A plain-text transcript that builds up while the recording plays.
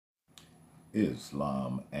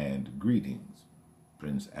Islam and greetings.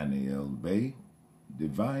 Princeanaelbey,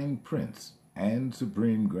 Divine Prince and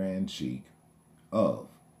Supreme Grand Sheikh of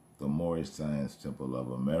the Moorish Science Temple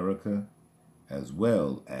of America, as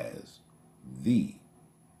well as the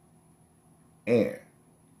heir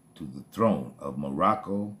to the throne of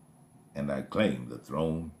Morocco, and I claim the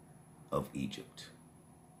throne of Egypt.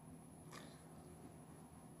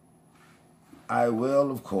 I will,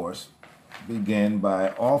 of course, begin by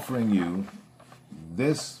offering you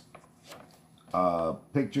this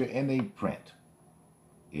picture in a print.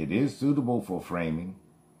 It is suitable for framing.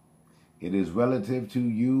 It is relative to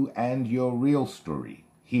you and your real story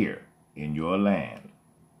here in your land.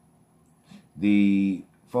 The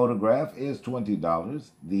photograph is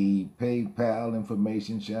 $20. The PayPal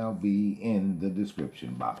information shall be in the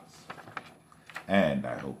description box. And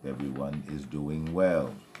I hope everyone is doing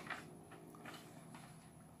well.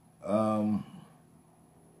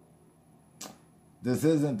 This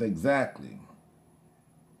isn't exactly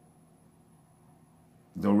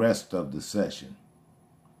the rest of the session,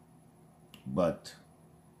 but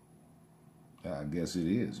I guess it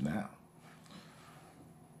is now.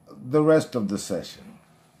 The rest of the session.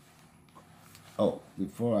 Oh,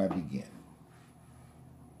 before I begin,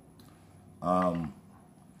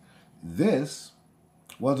 this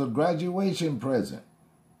was a graduation present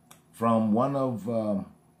from one of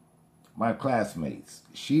my classmates.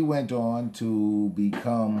 She went on to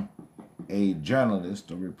become a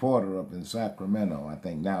journalist, a reporter up in Sacramento. I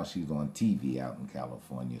think now she's on TV out in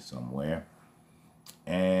California somewhere.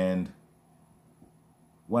 And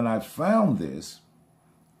when I found this,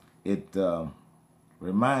 it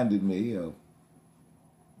reminded me of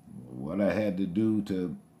what I had to do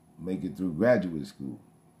to make it through graduate school.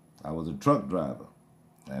 I was a truck driver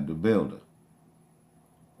and a builder.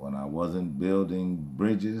 When I wasn't building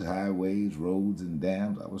bridges, highways, roads, and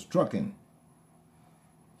dams, I was trucking.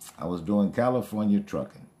 I was doing California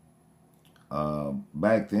trucking.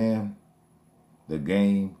 Back then, the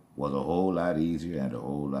game was a whole lot easier and a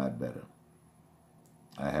whole lot better.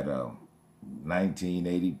 I had a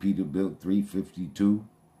 1980 Peterbilt 352,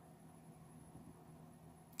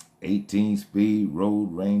 18-speed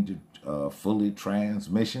Road Ranger fully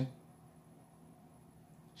transmission.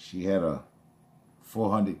 She had a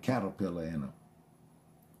 400 Caterpillar in her.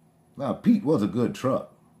 Now, Pete was a good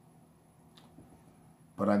truck,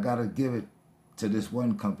 but I got to give it to this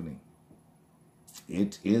one company.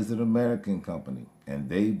 It is an American company, and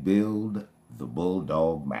they build the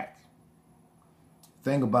Bulldog Mac.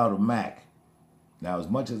 Thing about a Mac, now as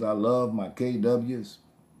much as I love my KWs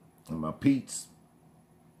and my Petes,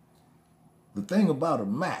 the thing about a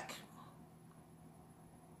Mac,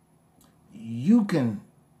 you can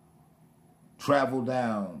travel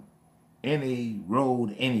down any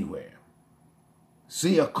road anywhere,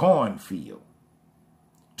 see a cornfield,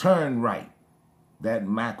 turn right, that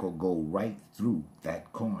Mac will go right through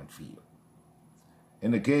that cornfield.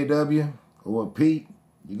 In the KW or a Pete,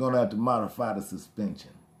 you're going to have to modify the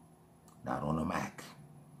suspension, not on a Mac.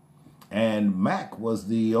 And Mac was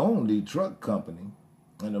the only truck company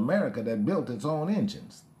in America that built its own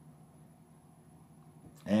engines.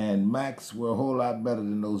 And Macs were a whole lot better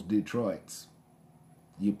than those Detroits.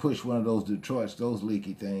 You push one of those Detroits, those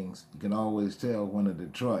leaky things, you can always tell one of the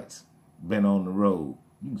Detroits been on the road.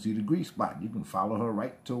 You can see the grease spot. You can follow her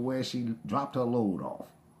right to where she dropped her load off.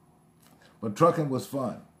 But trucking was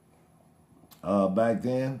fun. Back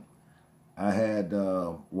then, I had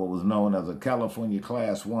what was known as a California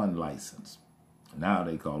Class 1 license. Now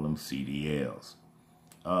they call them CDLs.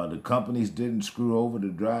 The companies didn't screw over the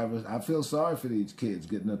drivers. I feel sorry for these kids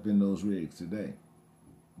getting up in those rigs today.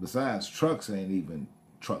 Besides, trucks ain't even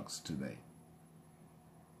trucks today.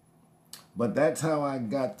 But that's how I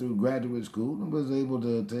got through graduate school and was able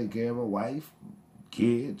to take care of a wife,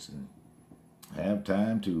 kids, and have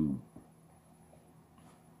time to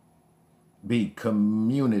be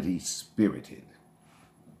community spirited.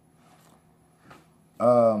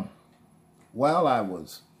 While I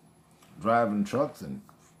was driving trucks and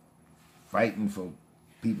fighting for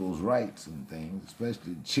people's rights and things,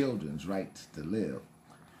 especially children's rights to live,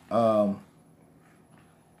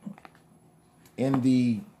 in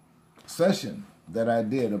the session that I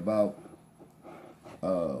did about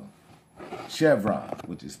Chevron,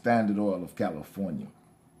 which is Standard Oil of California,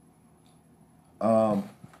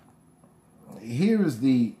 here is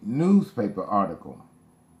the newspaper article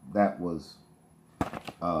that was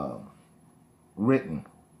written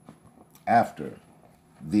after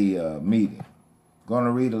the meeting. Going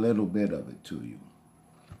to read a little bit of it to you.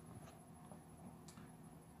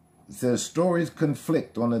 It says, stories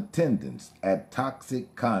conflict on attendance at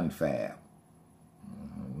toxic confab.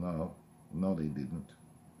 No, No, they didn't.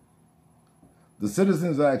 The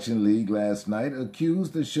Citizens Action League last night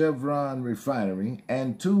accused the Chevron refinery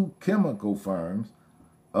and 2 chemical firms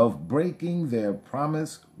of breaking their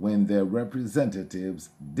promise when their representatives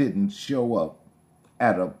didn't show up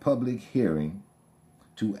at a public hearing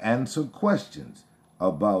to answer questions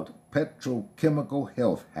about petrochemical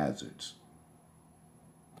health hazards.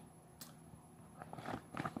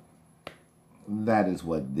 That is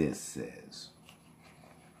what this says.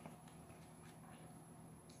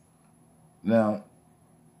 Now,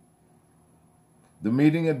 the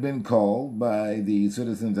meeting had been called by the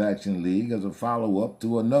Citizens Action League as a follow-up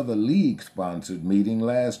to another league-sponsored meeting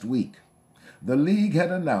last week. The league had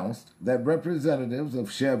announced that representatives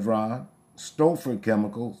of Chevron, Stouffer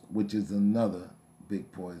Chemicals, which is another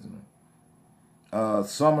big poisoner,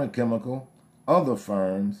 Summer Chemical, other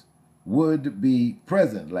firms would be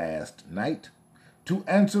present last night to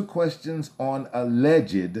answer questions on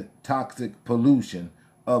alleged toxic pollution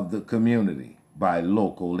of the community by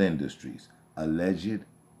local industries. Alleged?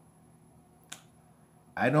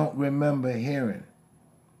 I don't remember hearing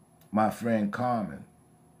my friend Carmen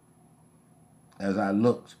as I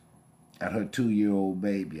looked at her 2-year-old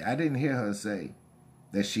baby. I didn't hear her say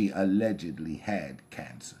that she allegedly had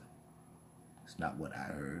cancer. It's not what I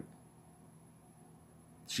heard.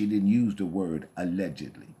 She didn't use the word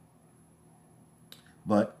allegedly.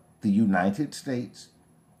 But the United States,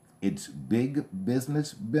 its big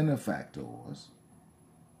business benefactors,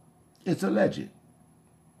 it's alleged.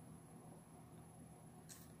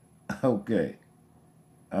 Okay.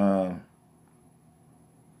 And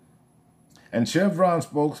Chevron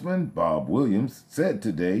spokesman Bob Williams said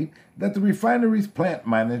today that the refinery's plant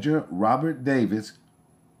manager, Robert Davis,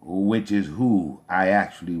 which is who I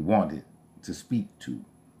actually wanted to speak to,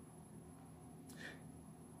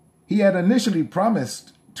 he had initially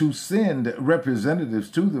promised to send representatives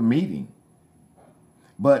to the meeting,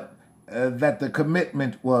 but that the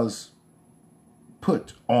commitment was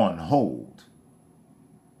put on hold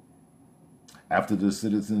after the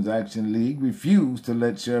Citizens Action League refused to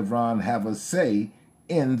let Chevron have a say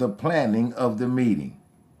in the planning of the meeting.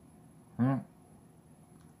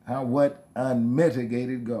 What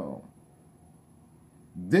unmitigated gall.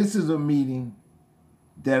 This is a meeting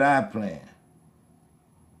that I plan,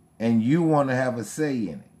 and you want to have a say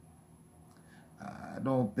in it. I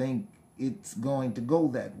don't think it's going to go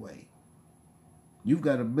that way. You've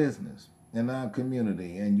got a business in our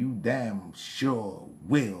community, and you damn sure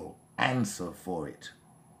will answer for it.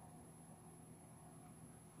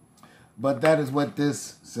 But that is what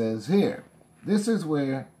this says here. This is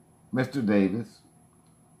where Mr. Davis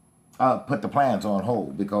put the plans on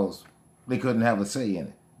hold because they couldn't have a say in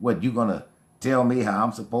it. What, you gonna tell me how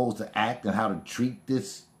I'm supposed to act and how to treat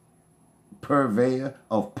this purveyor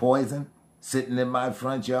of poison sitting in my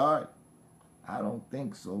front yard? I don't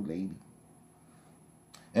think so, lady.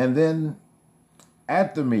 And then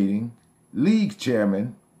at the meeting, League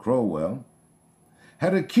Chairman Crowell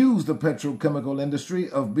had accused the petrochemical industry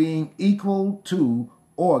of being equal to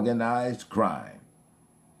organized crime.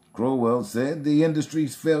 Crowell said the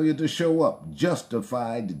industry's failure to show up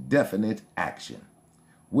justified definite action,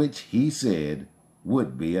 which he said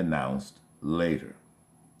would be announced later.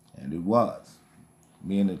 And it was.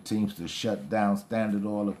 Me and the Teamsters shut down Standard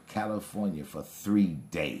Oil of California for 3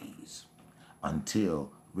 days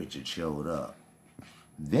until Richard showed up.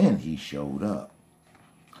 Then he showed up.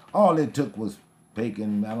 All it took was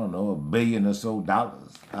taking, I don't know, $1 billion or so out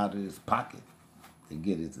of his pocket to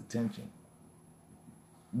get his attention.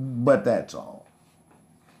 But that's all.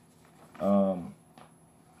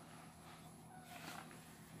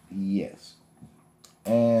 Yes.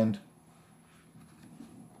 And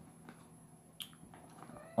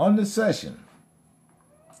on the session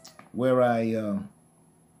where I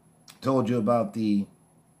told you about the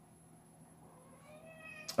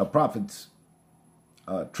prophet's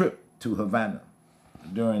trip to Havana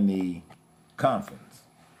during the conference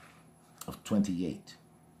of 28,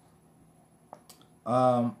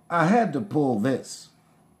 I had to pull this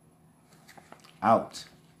out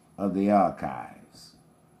of the archives.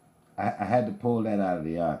 I had to pull that out of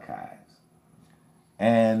the archives.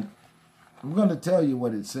 And I'm going to tell you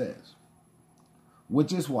what it says,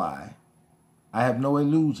 which is why I have no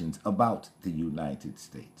illusions about the United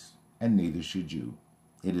States, and neither should you.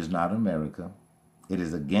 It is not America. It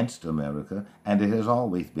is against America, and it has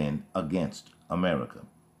always been against America.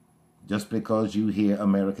 Just because you hear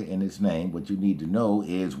America in its name, what you need to know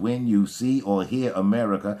is when you see or hear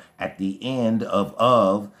America at the end of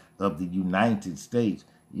the United States,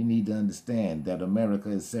 you need to understand that America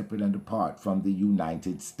is separate and apart from the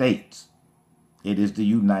United States. It is the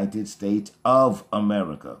United States of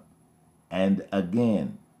America. and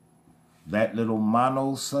again. That little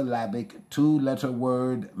monosyllabic two-letter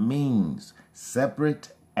word means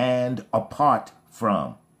separate and apart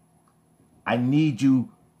from. I need you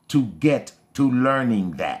to get to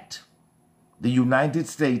learning that. The United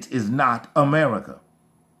States is not America.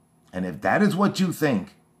 And if that is what you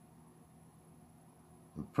think,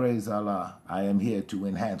 praise Allah, I am here to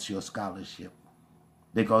enhance your scholarship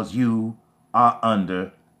because you are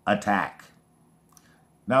under attack.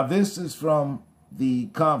 Now, this is from the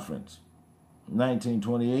conference,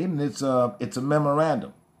 1928, and it's a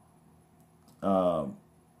memorandum from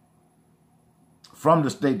the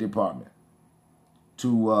State Department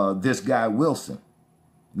to this guy Wilson.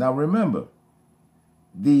 Now, remember,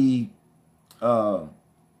 the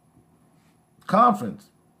conference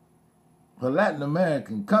for Latin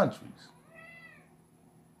American countries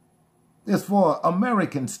is for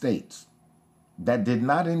American states that did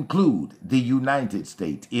not include the United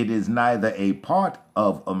States. It is neither a part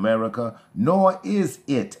of America, nor is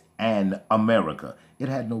it an America. It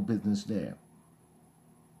had no business there.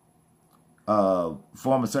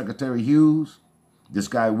 Former Secretary Hughes, this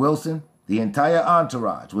guy Wilson, the entire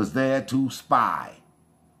entourage was there to spy.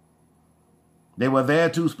 They were there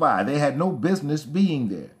to spy. They had no business being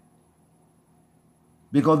there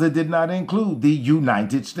because it did not include the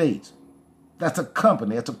United States. That's a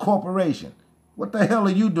company. That's a corporation. What the hell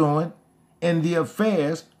are you doing in the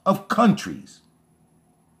affairs of countries?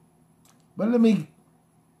 But let me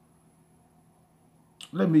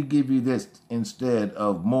give you this instead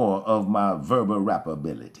of more of my verbal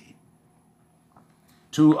rapability.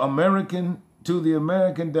 To the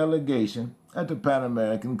American delegation at the Pan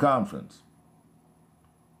American Conference.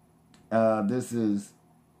 This is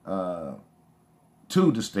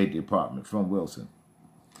to the State Department from Wilson.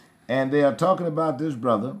 And they are talking about this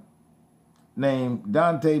brother named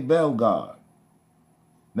Dante Bellegarde.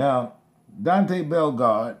 Now, Dante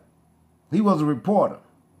Bellegarde, he was a reporter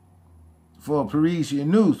for a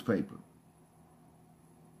Parisian newspaper.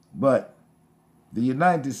 But the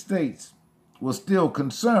United States was still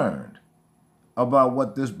concerned about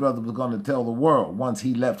what this brother was going to tell the world once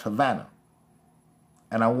he left Havana.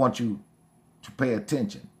 And I want you to pay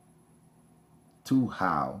attention to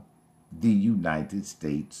how the United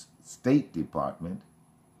States State Department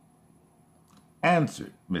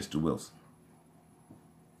answered Mr. Wilson.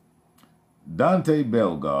 Dante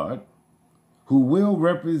Bellegarde, who will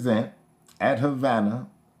represent at Havana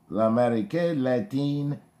l'Amérique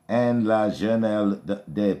latine and la Journal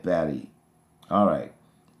de Paris, all right,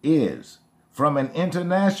 is, from an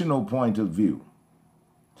international point of view,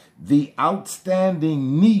 the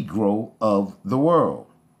outstanding Negro of the world.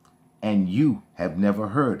 And you have never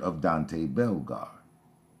heard of Dante Bellegarde.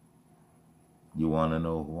 You want to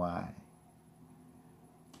know why?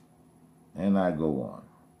 And I go on.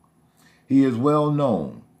 He is well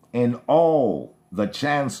known in all the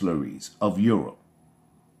chancelleries of Europe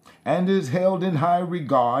and is held in high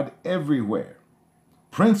regard everywhere,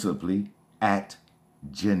 principally at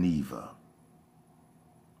Geneva,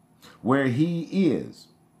 where he is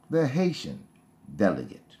the Haitian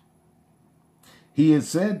delegate. He is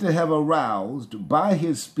said to have aroused by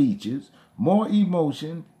his speeches more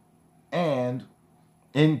emotion and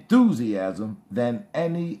enthusiasm than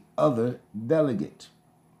any other delegate.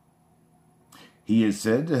 He is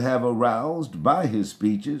said to have aroused by his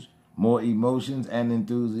speeches more emotions and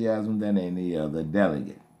enthusiasm than any other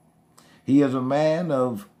delegate. He is a man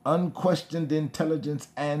of unquestioned intelligence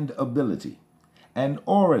and ability, an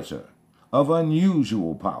orator of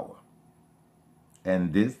unusual power.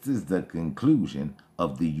 And this is the conclusion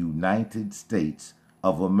of the United States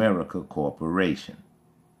of America Corporation.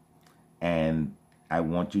 And I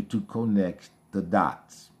want you to connect the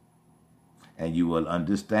dots, and you will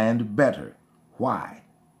understand better why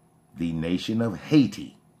the nation of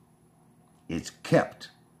Haiti is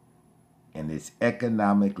kept in its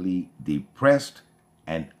economically depressed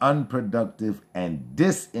and unproductive and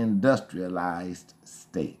disindustrialized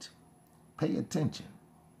state. Pay attention.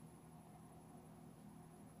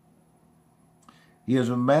 He is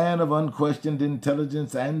a man of unquestioned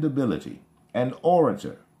intelligence and ability, an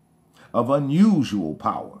orator of unusual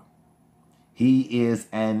power. He is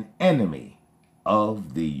an enemy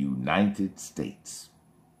of the United States.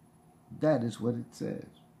 That is what it says.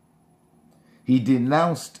 He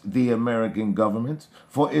denounced the American government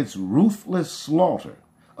for its ruthless slaughter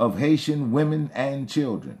of Haitian women and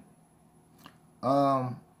children.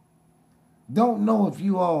 Don't know if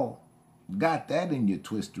you all got that in your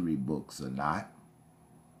twistery books or not.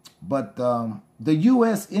 But the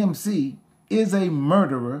USMC is a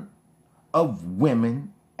murderer of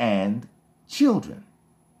women and children.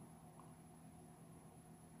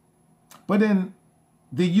 But in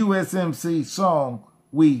the USMC song,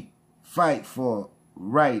 we fight for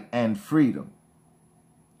right and freedom.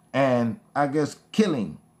 And I guess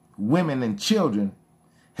killing women and children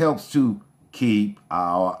helps to keep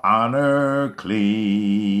our honor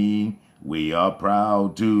clean. We are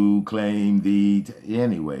proud to claim the...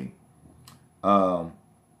 Anyway,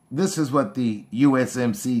 this is what the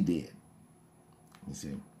USMC did. You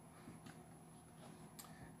see.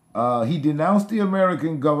 He denounced the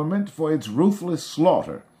American government for its ruthless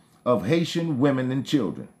slaughter of Haitian women and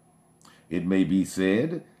children. It may be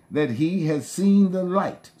said that he has seen the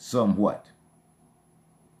light somewhat.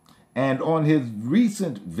 And on his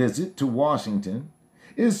recent visit to Washington,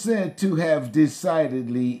 is said to have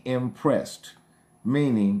decidedly impressed,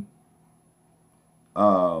 meaning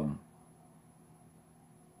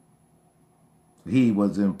he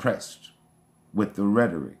was impressed with the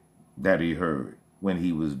rhetoric that he heard when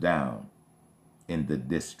he was down in the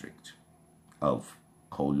District of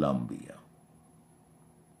Columbia.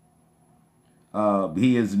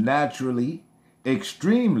 He is naturally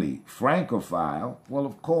extremely francophile. Well,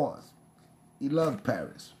 of course, he loved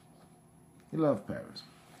Paris. He loved Paris.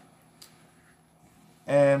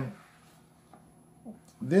 And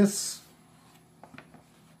this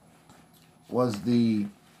was the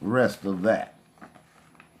rest of that.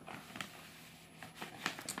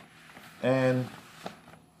 And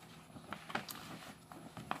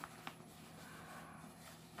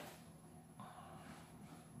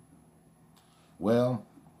well,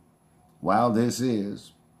 while this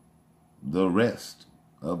is the rest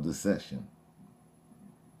of the session,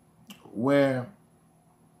 where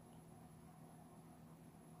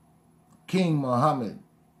King Mohammed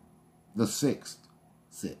VI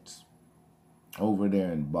sits over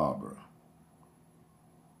there in Barbara,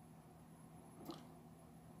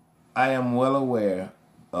 I am well aware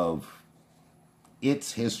of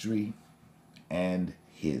its history and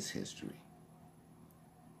his history.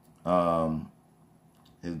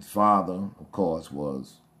 His father, of course,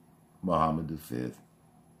 was Muhammad V.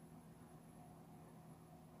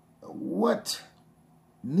 What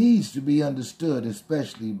needs to be understood,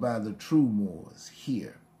 especially by the true Moors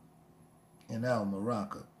here in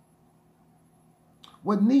Al-Maraka,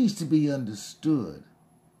 what needs to be understood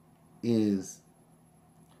is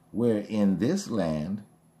where in this land,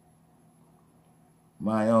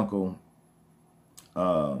 my uncle,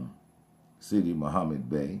 Sidi Muhammad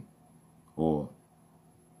Bey, or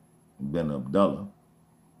Ben Abdullah,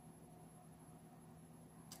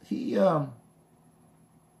 he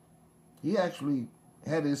actually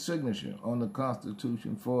had his signature on the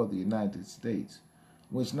Constitution for the United States,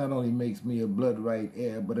 which not only makes me a blood right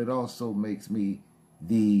heir, but it also makes me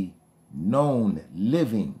the known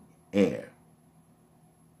living heir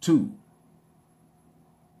to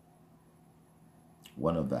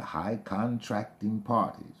one of the high contracting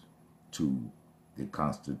parties to the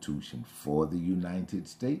Constitution for the United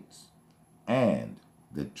States and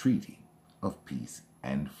the Treaty of Peace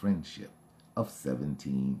and Friendship of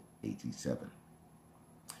 1787.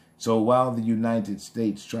 So while the United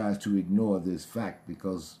States tries to ignore this fact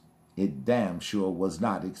because it damn sure was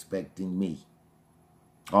not expecting me,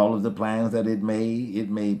 all of the plans that it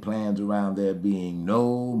made plans around there being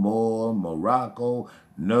no more Morocco,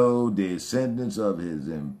 no descendants of His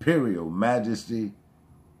Imperial Majesty.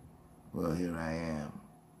 Well, here I am,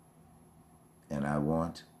 and I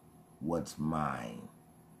want what's mine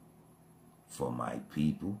for my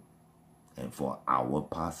people and for our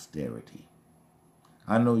posterity.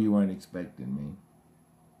 I know you weren't expecting me.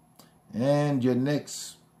 And your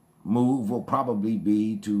next move will probably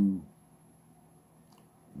be to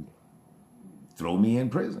throw me in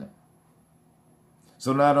prison.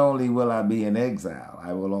 So not only will I be in exile,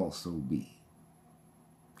 I will also be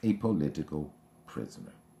a political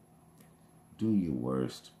prisoner. Do your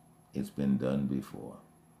worst. It's been done before.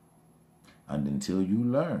 And until you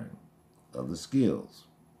learn of the skills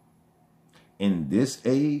in this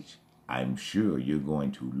age, I'm sure you're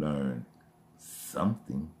going to learn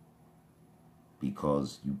something,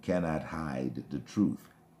 because you cannot hide the truth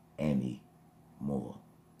anymore.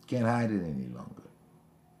 Can't hide it any longer.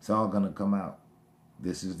 It's all going to come out.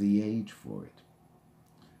 This is the age for it.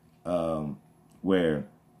 Where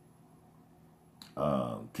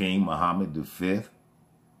King Muhammad V,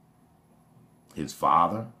 his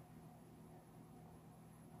father,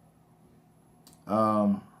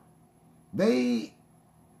 they,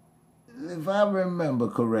 if I remember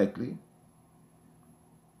correctly,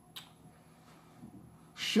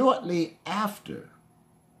 shortly after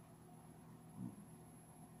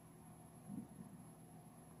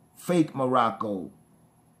fake Morocco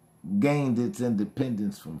gained its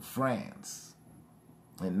independence from France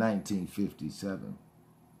in 1957.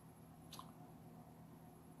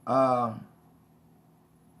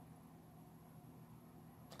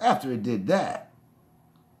 After it did that,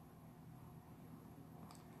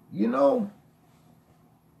 you know,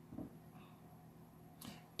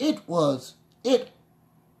 it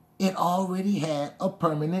already had a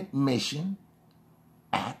permanent mission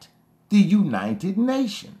at the United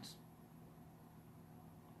Nations.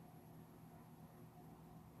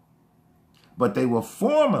 But they were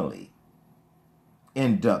formally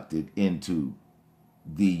inducted into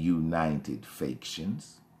the United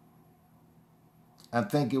Factions. I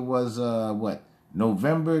think it was,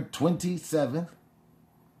 November 27th,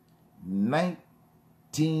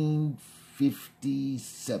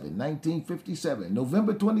 1957,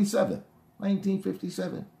 November 27th,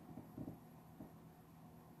 1957.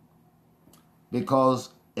 Because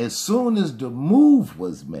as soon as the move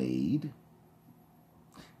was made,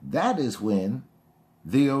 that is when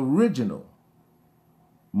the original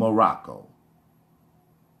Morocco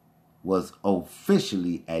was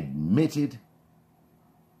officially admitted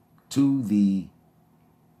to the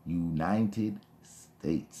United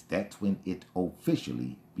States. That's when it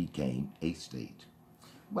officially became a state.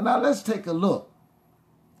 But now let's take a look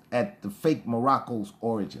at the fake Morocco's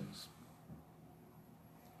origins.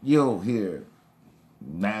 You'll hear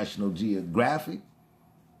National Geographic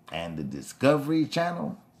and the Discovery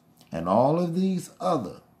Channel and all of these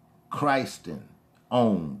other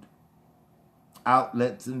Christian-owned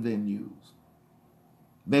outlets and venues.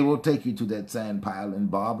 They will take you to that sand pile in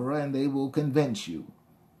Barbara and they will convince you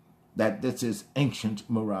that this is ancient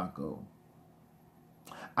Morocco.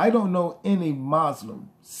 I don't know any Muslim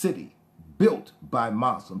city built by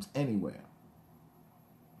Muslims anywhere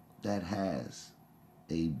that has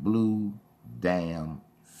a blue damn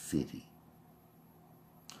city.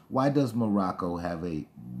 Why does Morocco have a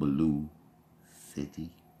blue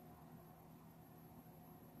city?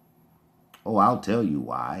 Oh, I'll tell you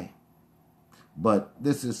why. But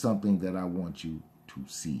this is something that I want you to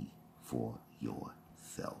see for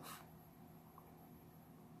yourself.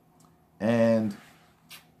 And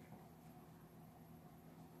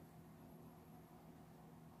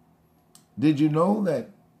did you know that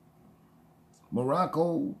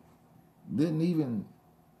Morocco didn't even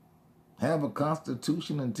have a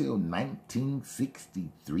constitution until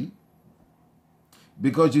 1963?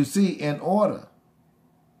 Because you see, in order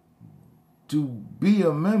to be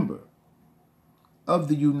a member of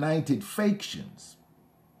the United Factions,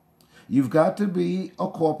 you've got to be a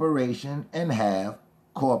corporation and have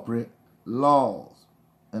corporate laws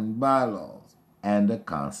and bylaws and a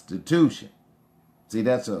constitution. See,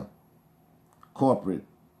 that's a corporate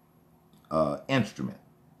instrument.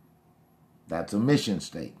 That's a mission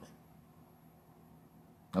statement.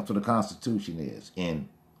 That's what a constitution is in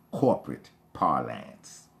corporate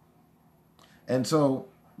parlance. And so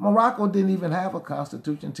Morocco didn't even have a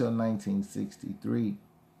constitution until 1963.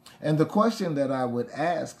 And the question that I would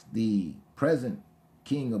ask the present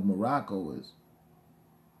king of Morocco is,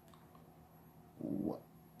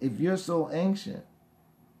 if you're so ancient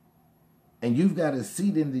and you've got a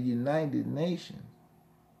seat in the United Nations,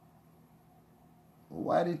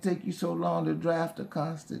 why did it take you so long to draft a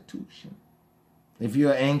constitution? If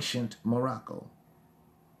you're ancient Morocco,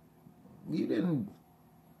 you didn't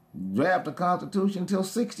draft a constitution until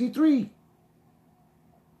 63.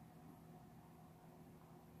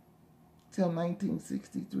 Till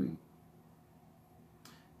 1963.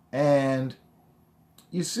 And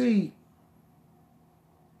you see,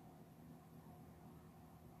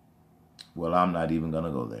 well, I'm not even going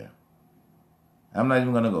to go there. I'm not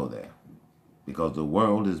even going to go there. Because the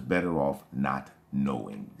world is better off not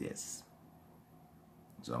knowing this.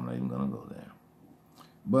 So I'm not even going to go there.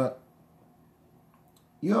 But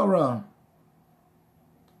your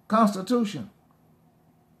Constitution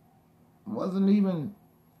wasn't even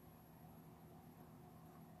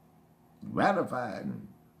ratified and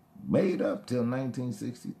made up till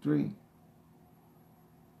 1963.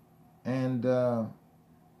 And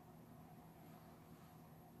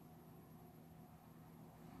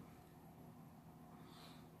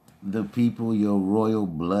the people your royal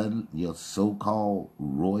blood, your so-called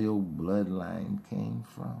royal bloodline came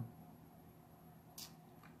from,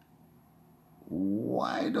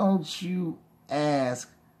 why don't you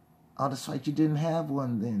ask, oh, that's right, you didn't have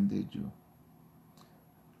one then, did you?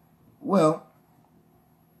 Well,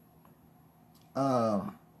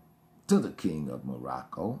 to the king of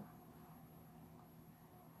Morocco,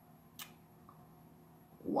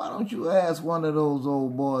 why don't you ask one of those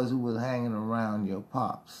old boys who was hanging around your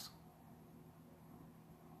pops?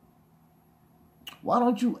 Why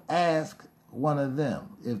don't you ask one of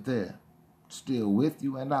them if they're still with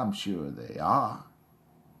you, and I'm sure they are.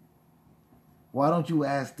 Why don't you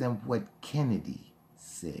ask them what Kennedy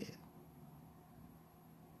said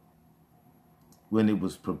when it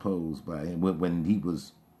was proposed by him, when he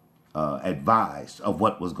was advised of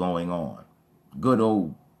what was going on? Good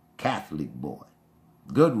old Catholic boy.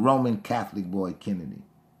 Good Roman Catholic boy, Kennedy.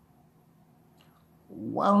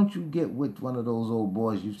 Why don't you get with one of those old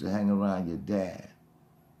boys who used to hang around your dad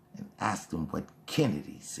and ask them what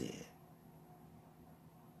Kennedy said?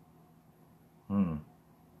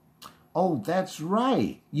 Oh, that's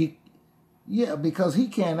right. Yeah, because he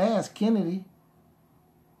can't ask Kennedy.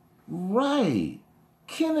 Right.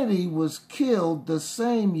 Kennedy was killed the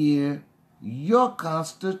same year your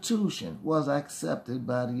Constitution was accepted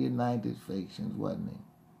by the United Nations, wasn't he?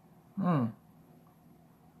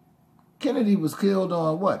 Kennedy was killed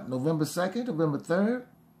on what? November 2nd, November 3rd?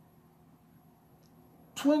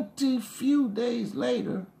 20 few days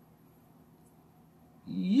later,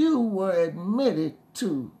 you were admitted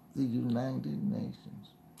to the United Nations.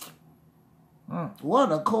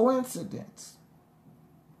 What a coincidence.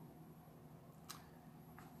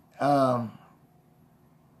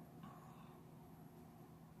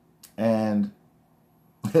 And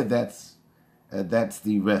that's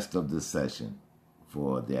the rest of the session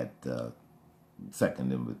for that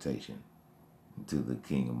second invitation to the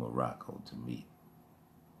King of Morocco to meet.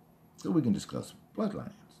 So we can discuss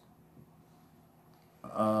bloodlines.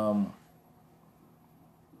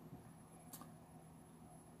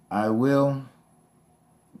 I will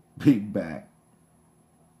be back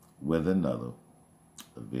with another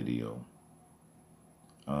video.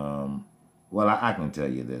 Well, I can tell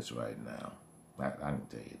you this right now. I can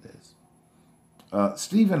tell you this.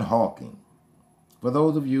 Stephen Hawking. For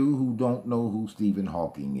those of you who don't know who Stephen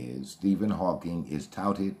Hawking is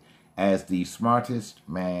touted as the smartest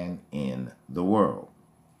man in the world.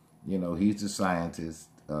 You know, he's the scientist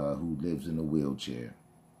who lives in a wheelchair,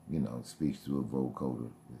 you know, speaks to a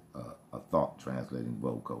vocoder, a thought translating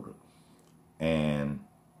vocoder. And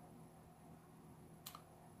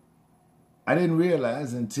I didn't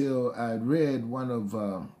realize until I read one of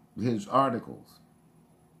his articles.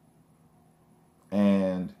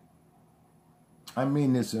 And I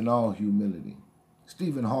mean this in all humility.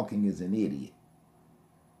 Stephen Hawking is an idiot.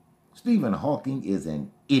 Stephen Hawking is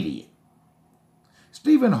an idiot.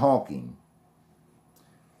 Stephen Hawking,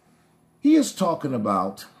 he is talking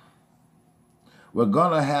about we're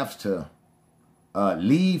going to have to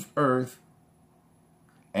leave Earth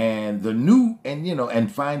and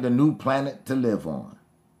and find a new planet to live on.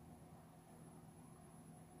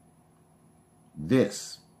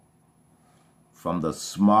 This from the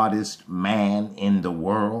smartest man in the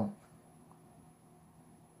world.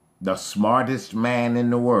 The smartest man in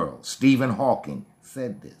the world, Stephen Hawking,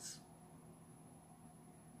 said this.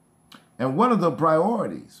 And one of the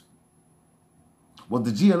priorities was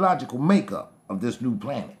the geological makeup of this new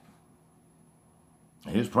planet.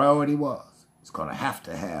 And his priority was, it's going to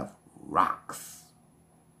have rocks.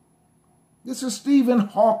 This is Stephen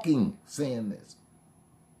Hawking saying this.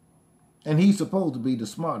 And he's supposed to be the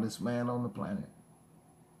smartest man on the planet.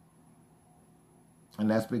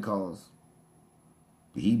 And that's because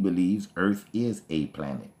he believes Earth is a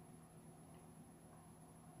planet.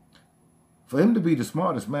 For him to be the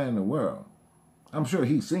smartest man in the world, I'm sure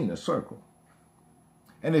he's seen a circle.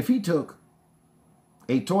 And if he took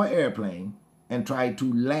a toy airplane and tried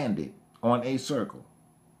to land it on a circle,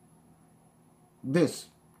 this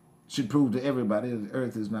should prove to everybody that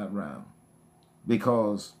Earth is not round.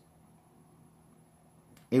 Because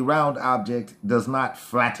a round object does not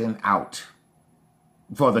flatten out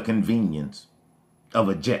for the convenience of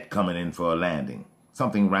a jet coming in for a landing.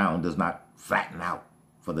 Something round does not flatten out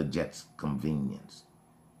for the jet's convenience.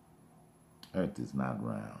 Earth is not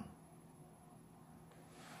round.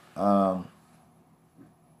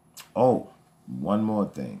 Oh, one more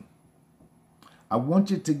thing. I want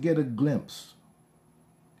you to get a glimpse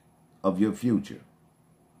of your future.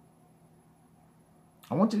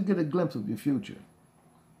 I want you to get a glimpse of your future.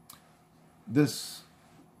 This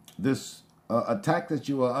attack that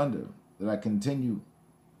you are under, that I continue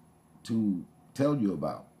to tell you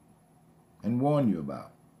about and warn you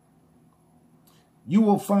about, you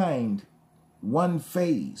will find one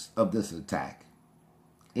phase of this attack.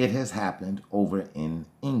 It has happened over in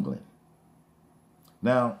England.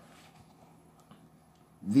 Now,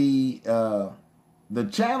 the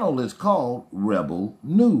channel is called Rebel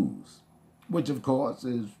News, which of course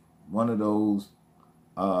is one of those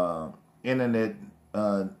internet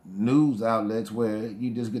news outlets where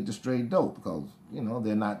you just get the straight dope because, you know,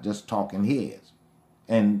 they're not just talking heads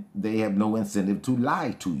and they have no incentive to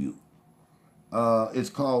lie to you. It's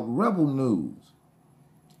called Rebel News.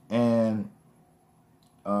 And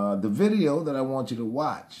the video that I want you to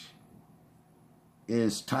watch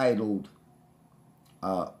is titled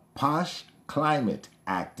Posh Climate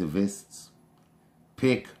Activists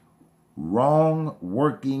Pick Wrong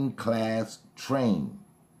Working Class Train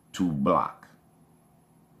to Block.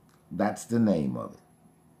 That's the name of it.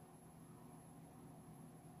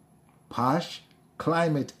 Posh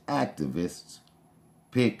climate activists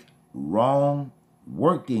pick wrong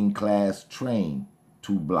working class train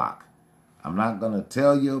to block. I'm not going to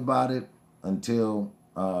tell you about it until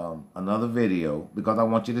another video, because I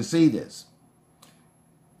want you to see this.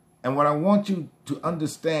 And what I want you to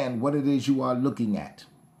understand what it is you are looking at.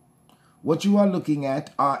 What you are looking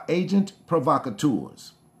at are agent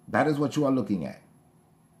provocateurs. That is what you are looking at.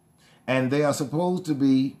 And they are supposed to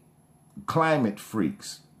be climate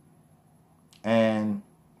freaks. And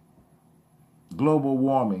global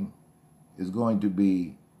warming is going to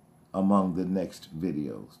be among the next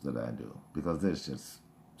videos that I do, because there's just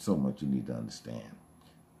so much you need to understand.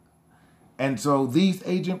 And so these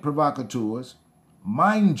agent provocateurs,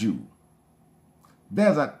 mind you,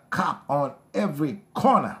 there's a cop on every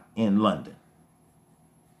corner in London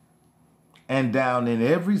and down in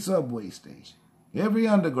every subway station, every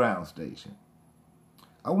underground station.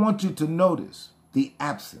 I want you to notice the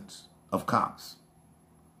absence of cops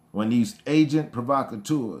when these agent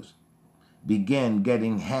provocateurs begin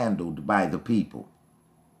getting handled by the people.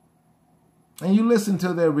 And you listen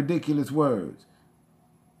to their ridiculous words.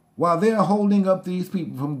 While they're holding up these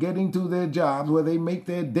people from getting to their jobs where they make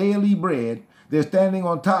their daily bread, they're standing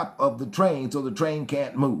on top of the train so the train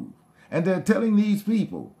can't move. And they're telling these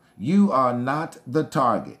people, you are not the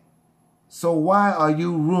target. So why are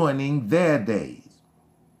you ruining their days?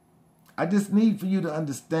 I just need for you to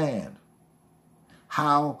understand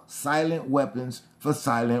how silent weapons for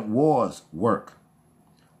silent wars work.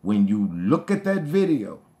 When you look at that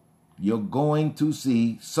video, you're going to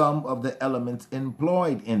see some of the elements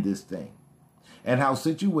employed in this thing and how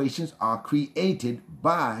situations are created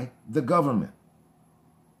by the government.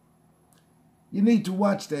 You need to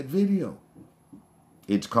watch that video.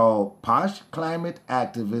 It's called Posh Climate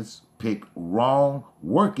Activists Pick Wrong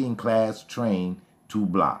Working Class Train to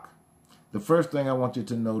Block. The first thing I want you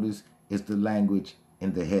to notice is the language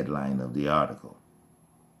in the headline of the article.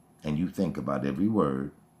 And you think about every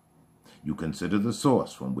word. You consider the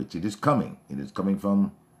source from which it is coming. It is coming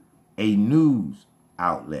from a news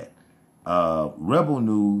outlet. Rebel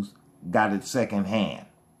News got it secondhand.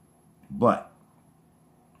 But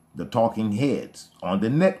the talking heads on the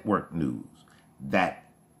network news, that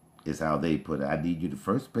is how they put it. I need you to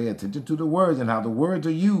first pay attention to the words and how the words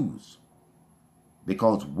are used.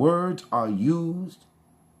 Because words are used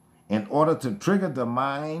in order to trigger the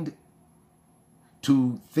mind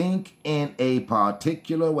to think in a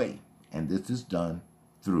particular way. And this is done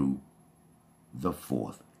through the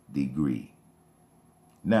fourth degree.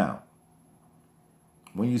 Now,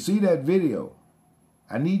 when you see that video,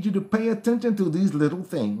 I need you to pay attention to these little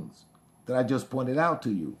things that I just pointed out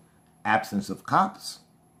to you. Absence of cops,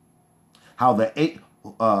 how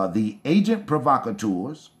the agent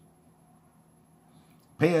provocateurs,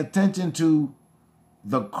 pay attention to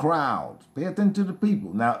the crowds, pay attention to the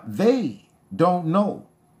people. Now, they don't know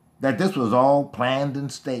that this was all planned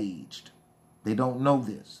and staged. They don't know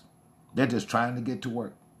this. They're just trying to get to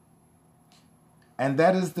work. And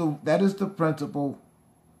that is the principle,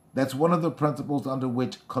 that's one of the principles under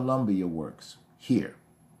which Columbia works here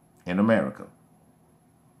in America.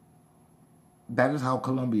 That is how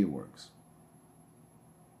Columbia works.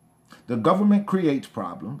 The government creates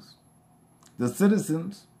problems. The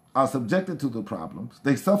citizens are subjected to the problems.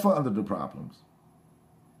 They suffer under the problems.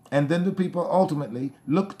 And then the people ultimately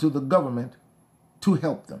look to the government to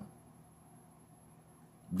help them.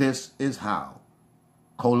 This is how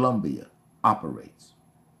Columbia operates.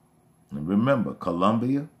 And remember,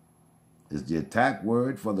 Columbia is the attack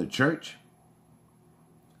word for the church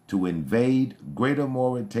to invade Greater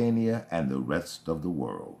Mauritania and the rest of the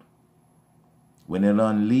world. When it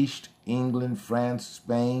unleashed England, France,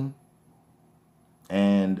 Spain,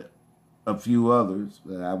 and a few others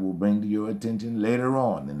that I will bring to your attention later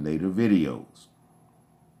on in later videos.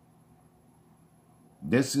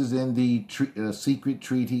 This is in the secret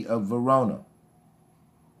treaty of Verona.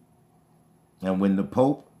 And when the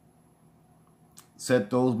Pope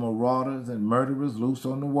set those marauders and murderers loose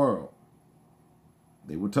on the world,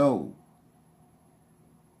 they were told,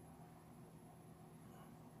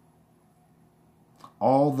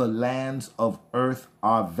 all the lands of earth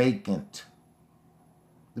are vacant.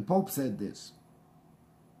 The Pope said this.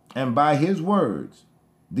 And by his words,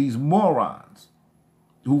 these morons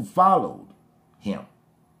who followed him.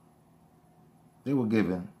 They were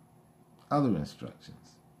given other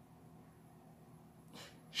instructions.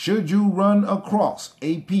 Should you run across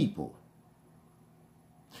a people,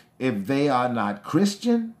 if they are not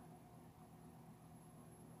Christian,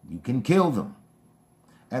 you can kill them.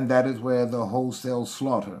 And that is where the wholesale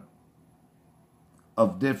slaughter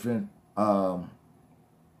of different tribes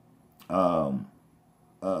of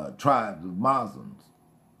Muslims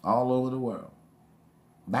all over the world.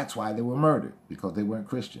 That's why they were murdered, because they weren't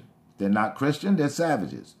Christian. If they're not Christian, they're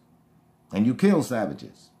savages. And you kill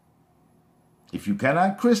savages. If you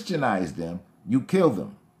cannot Christianize them, you kill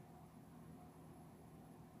them.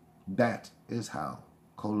 That is how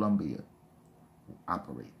Colombia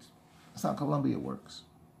operates. That's how Colombia works.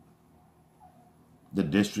 The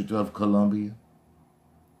District of Columbia,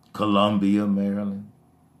 Columbia, Maryland,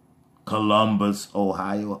 Columbus,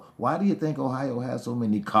 Ohio. Why do you think Ohio has so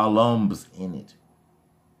many Columbs in it?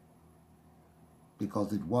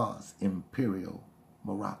 Because it was Imperial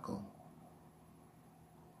Morocco.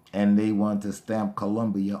 And they want to stamp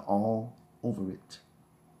Colombia all over it.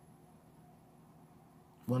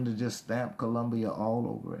 Want to just stamp Colombia all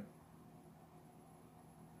over it.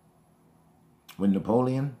 When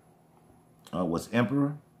Napoleon was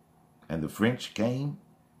emperor and the French came,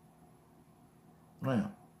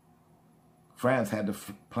 well, France had to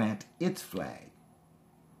plant its flag.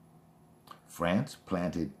 France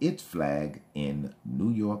planted its flag in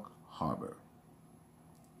New York Harbor.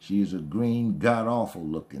 She is a green, god-awful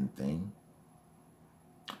looking thing.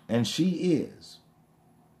 And she is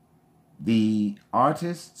the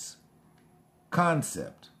artist's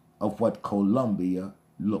concept of what Colombia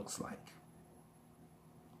looks like.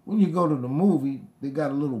 When you go to the movie, they got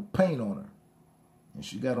a little paint on her. And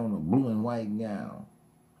she got on a blue and white gown.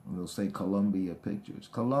 And they'll say Columbia Pictures.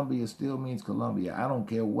 Columbia still means Columbia. I don't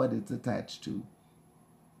care what it's attached to.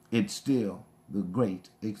 It's still the great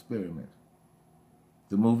experiment.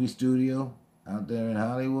 The movie studio out there in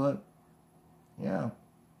Hollywood, yeah,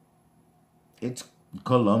 it's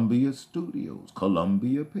Columbia Studios,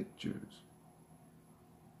 Columbia Pictures.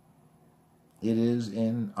 It is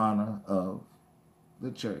in honor of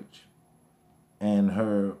the church and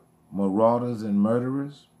her marauders and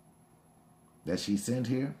murderers that she sent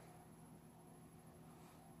here.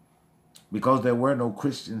 Because there were no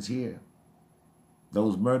Christians here.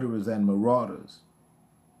 Those murderers and marauders,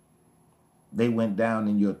 they went down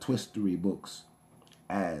in your twistery books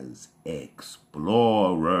as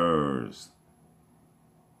explorers.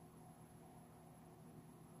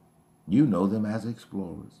 You know them as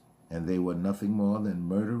explorers, and they were nothing more than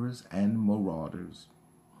murderers and marauders.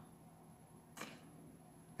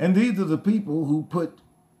 And these are the people who put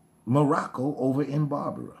Morocco over in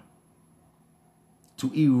Barbara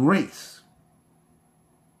to erase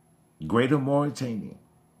Greater Mauritania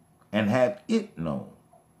and have it known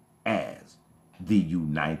as the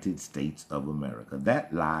United States of America.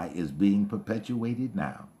 That lie is being perpetuated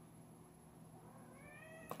now.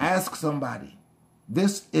 Ask somebody.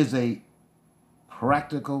 This is a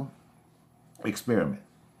practical experiment.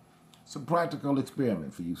 It's a practical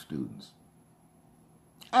experiment for you students.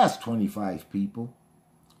 Ask 25 people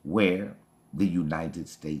where the United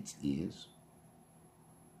States is.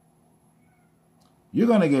 You're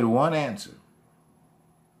going to get one answer.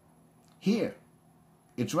 Here.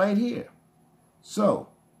 It's right here. So,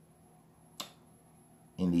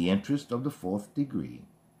 in the interest of the fourth degree,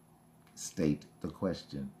 state the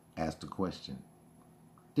question, ask the question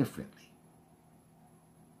differently.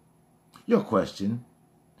 Your question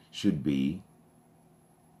should be,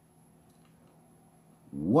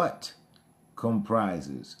 what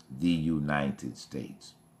comprises the United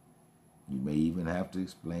States? You may even have to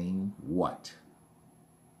explain what.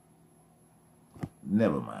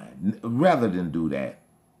 Never mind. Rather than do that,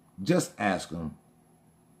 just ask them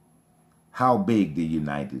how big the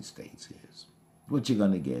United States is. What you're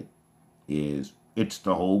going to get is, it's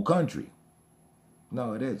the whole country.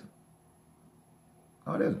 No, it isn't.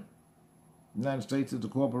 No, it isn't. The United States is a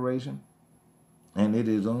corporation, and it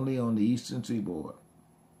is only on the eastern seaboard.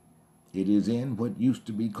 It is in what used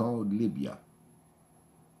to be called Libya.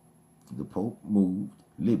 The Pope moved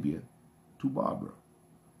Libya to Barbara.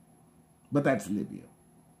 But that's Libya,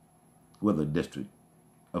 where the district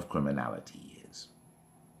of criminality is.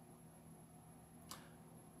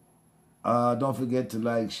 Don't forget to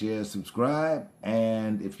like, share, subscribe,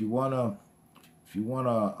 and if you want a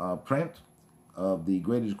print of the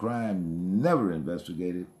greatest crime never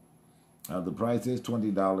investigated, the price is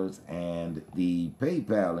 $20, and the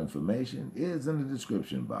PayPal information is in the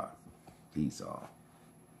description box. Peace off.